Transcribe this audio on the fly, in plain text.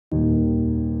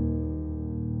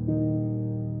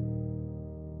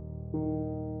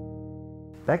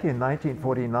Back in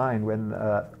 1949, when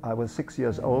I was 6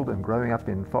 years old and growing up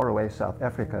in faraway South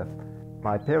Africa,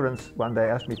 my parents one day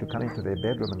asked me to come into their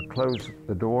bedroom and close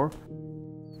the door.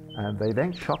 And they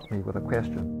then shocked me with a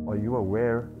question: "Are you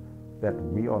aware that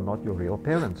we are not your real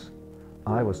parents?"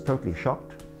 I was totally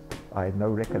shocked. I had no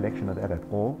recollection of that at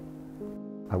all.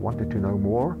 I wanted to know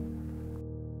more.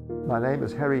 My name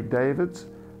is Harry Davids.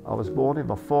 I was born in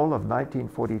the fall of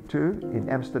 1942 in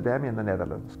Amsterdam in the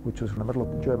Netherlands, which was in the middle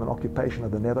of the German occupation of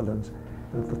the Netherlands.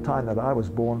 And at the time that I was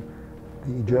born,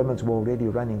 the Germans were already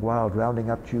running wild,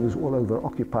 rounding up Jews all over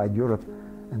occupied Europe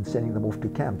and sending them off to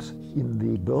camps. In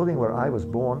the building where I was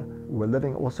born were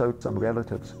living also some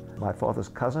relatives. My father's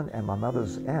cousin and my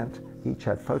mother's aunt each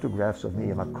had photographs of me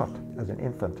in a cot as an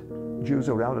infant. Jews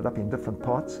were rounded up in different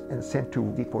parts and sent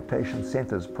to deportation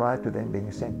centers prior to them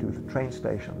being sent to the train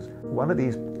stations. One of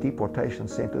these deportation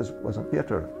centers was a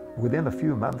theater. Within a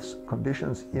few months,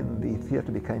 conditions in the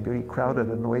theater became very crowded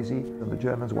and noisy, and the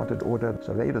Germans wanted order,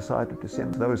 so they decided to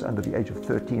send those under the age of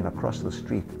 13 across the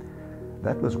street.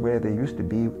 That was where there used to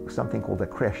be something called a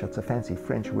crèche. It's a fancy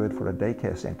French word for a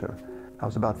daycare center. I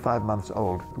was about 5 months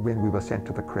old when we were sent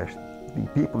to the crèche. The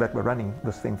people that were running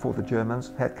this thing for the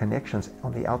Germans had connections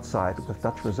on the outside with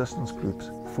Dutch resistance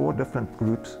groups. 4 different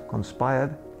groups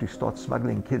conspired to start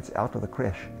smuggling kids out of the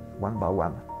crèche, one by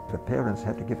one. The parents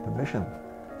had to give permission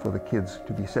for the kids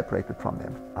to be separated from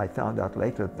them. I found out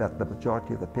later that the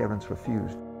majority of the parents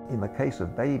refused. In the case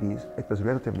of babies, it was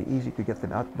relatively easy to get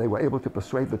them out. They were able to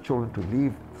persuade the children to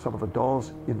leave some of the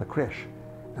dolls in the crèche,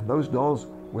 and those dolls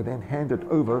were then handed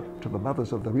over to the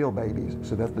mothers of the real babies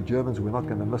so that the Germans were not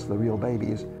going to miss the real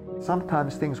babies.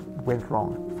 Sometimes things went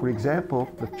wrong. For example,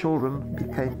 the children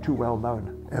became too well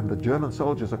known, and the German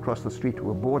soldiers across the street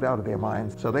were bored out of their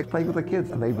minds, so they played with the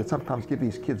kids, and they would sometimes give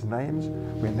these kids names.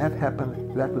 When that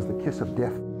happened, that was the kiss of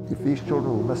death. If these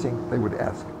children were missing, they would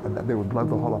ask, and they would blow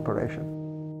the whole operation.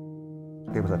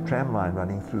 There was a tram line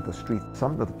running through the street.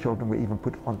 Some of the children were even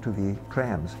put onto the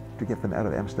trams to get them out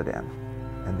of Amsterdam.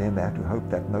 And then they had to hope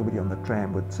that nobody on the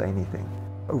tram would say anything.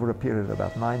 Over a period of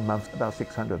about 9 months, about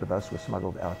 600 of us were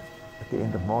smuggled out. At the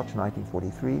end of March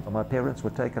 1943, my parents were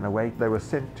taken away. They were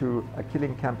sent to a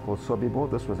killing camp called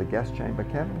Sobibor. This was a gas chamber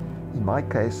camp. In my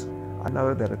case, I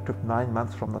know that it took 9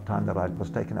 months from the time that I was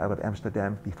taken out of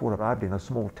Amsterdam before I arrived in a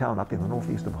small town up in the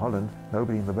northeast of Holland.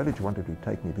 Nobody in the village wanted to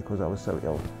take me because I was so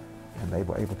ill. And they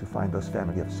were able to find this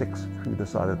family of 6 who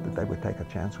decided that they would take a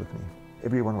chance with me.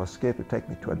 Everyone was scared to take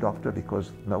me to a doctor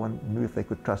because no one knew if they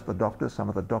could trust the doctors. Some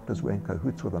of the doctors were in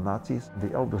cahoots with the Nazis.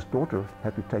 The eldest daughter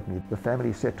had to take me. The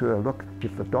family said to her, "Look,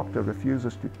 if the doctor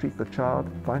refuses to treat the child,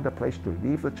 find a place to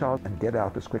leave the child and get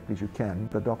out as quickly as you can."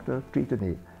 The doctor treated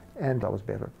me, and I was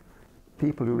better.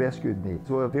 People who rescued me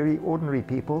were very ordinary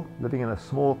people living in a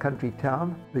small country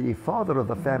town. The father of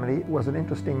the family was an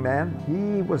interesting man.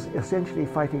 He was essentially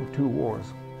fighting 2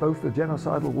 wars, both the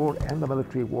genocidal war and the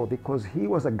military war, because he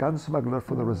was a gun smuggler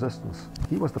for the resistance.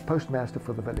 He was the postmaster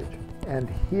for the village. And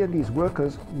he and his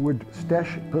workers would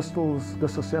stash pistols,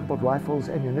 disassembled rifles,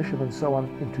 ammunition and so on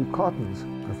into cartons.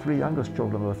 The 3 youngest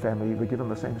children of the family were given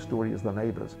the same story as the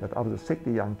neighbors, that I was a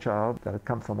sickly young child that had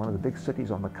come from one of the big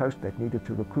cities on the coast that needed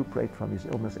to recuperate from his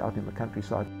illness out in the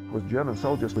countryside. Because German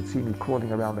soldiers would see me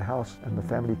crawling around the house, and the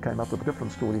family came up with a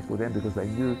different story for them because they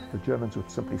knew the Germans would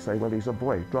simply say, "Well, he's a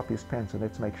boy, drop his pants and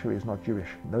let's make sure he's not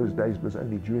Jewish." In those days it was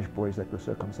only Jewish boys that were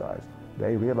circumcised.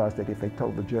 They realized that if they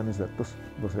told the Germans that this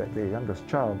was their youngest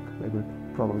child, they would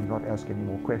probably not ask any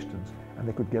more questions. And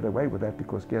they could get away with that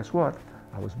because guess what?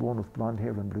 I was born with blonde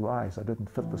hair and blue eyes. I didn't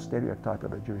fit the stereotype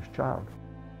of a Jewish child.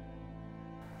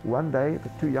 One day, the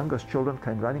 2 youngest children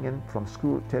came running in from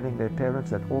school telling their parents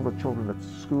that all the children at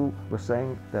school were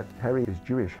saying that Harry is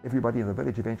Jewish. Everybody in the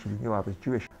village eventually knew I was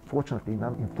Jewish. Fortunately,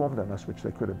 none informed on us, which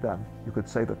they could have done. You could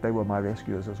say that they were my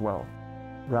rescuers as well.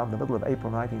 Around the middle of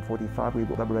April 1945, we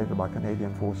were liberated by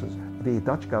Canadian forces. The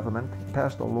Dutch government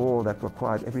passed a law that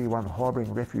required everyone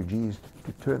harboring refugees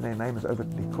to turn their names over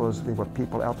because there were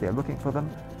people out there looking for them.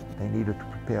 They needed to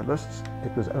prepare lists.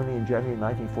 It was only in January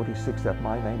 1946 that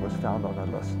my name was found on a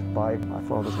list by my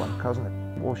father's one cousin.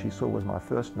 All she saw was my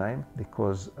first name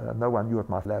because no one knew what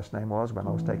my last name was when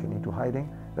I was taken into hiding.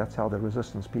 That's how the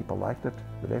resistance people liked it.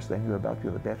 The less they knew about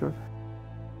you, the better.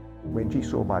 When she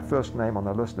saw my first name on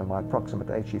the list and my approximate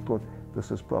age, she thought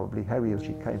this is probably Harry.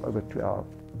 She came over to our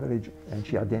village and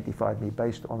she identified me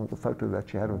based on the photo that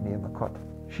she had of me in the cot.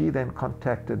 She then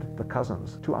contacted the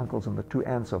cousins, 2 uncles and the 2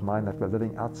 aunts of mine that were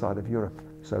living outside of Europe.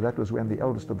 So that was when the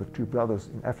eldest of the 2 brothers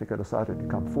in Africa decided to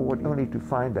come forward, only to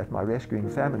find that my rescuing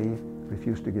family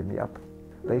refused to give me up.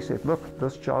 They said, look,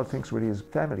 this child thinks we're his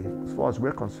family. As far as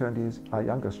we're concerned, he's our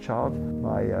youngest child.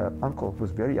 My uncle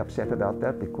was very upset about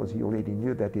that because he already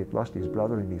knew that he had lost his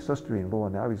brother and his sister-in-law,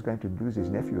 and now he's going to lose his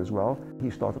nephew as well. He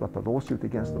started up a lawsuit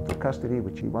against them for custody,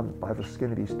 which he won by the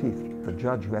skin of his teeth. The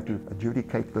judge who had to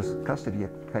adjudicate this custody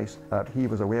case, he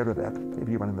was aware of that.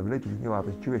 Everyone in the village knew I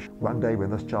was Jewish. One day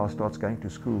when this child starts going to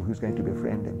school, who's going to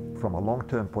befriend him? From a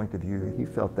long-term point of view, he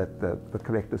felt that the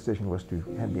correct decision was to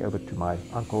hand me over to my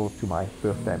uncle, to my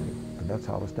birth family. And that's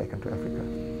how I was taken to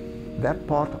Africa. That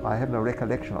part I have no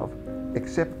recollection of,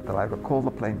 except that I recall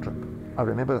the plane trip. I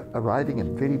remember arriving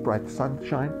in very bright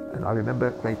sunshine, and I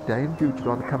remember Great Dane, huge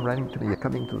dog, come running to me,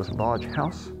 coming to this large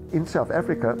house. In South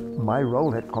Africa, my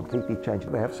role had completely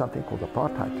changed. They have something called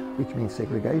apartheid, which means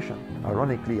segregation.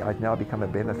 Ironically, I'd now become a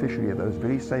beneficiary of those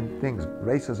very same things,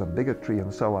 racism, bigotry,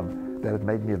 and so on, that had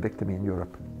made me a victim in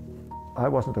Europe. I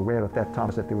wasn't aware at that time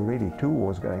that there were really two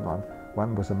wars going on.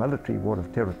 One was a military war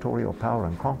of territorial power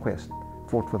and conquest,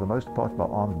 fought for the most part by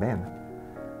armed men.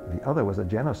 The other was a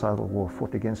genocidal war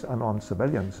fought against unarmed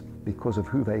civilians because of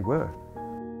who they were.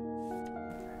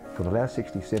 For the last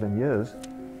 67 years,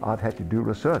 I've had to do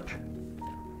research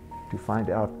to find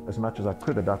out as much as I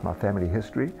could about my family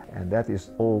history, and that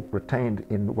is all retained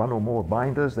in one or more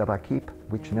binders that I keep,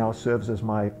 which now serves as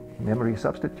my memory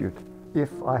substitute. If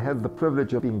I had the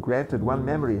privilege of being granted one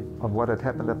memory of what had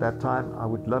happened at that time, I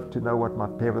would love to know what my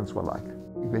parents were like.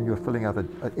 When you're filling out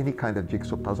any kind of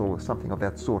jigsaw puzzle or something of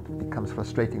that sort, it becomes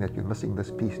frustrating that you're missing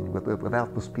this piece, and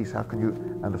without this piece, how can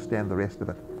you understand the rest of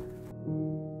it?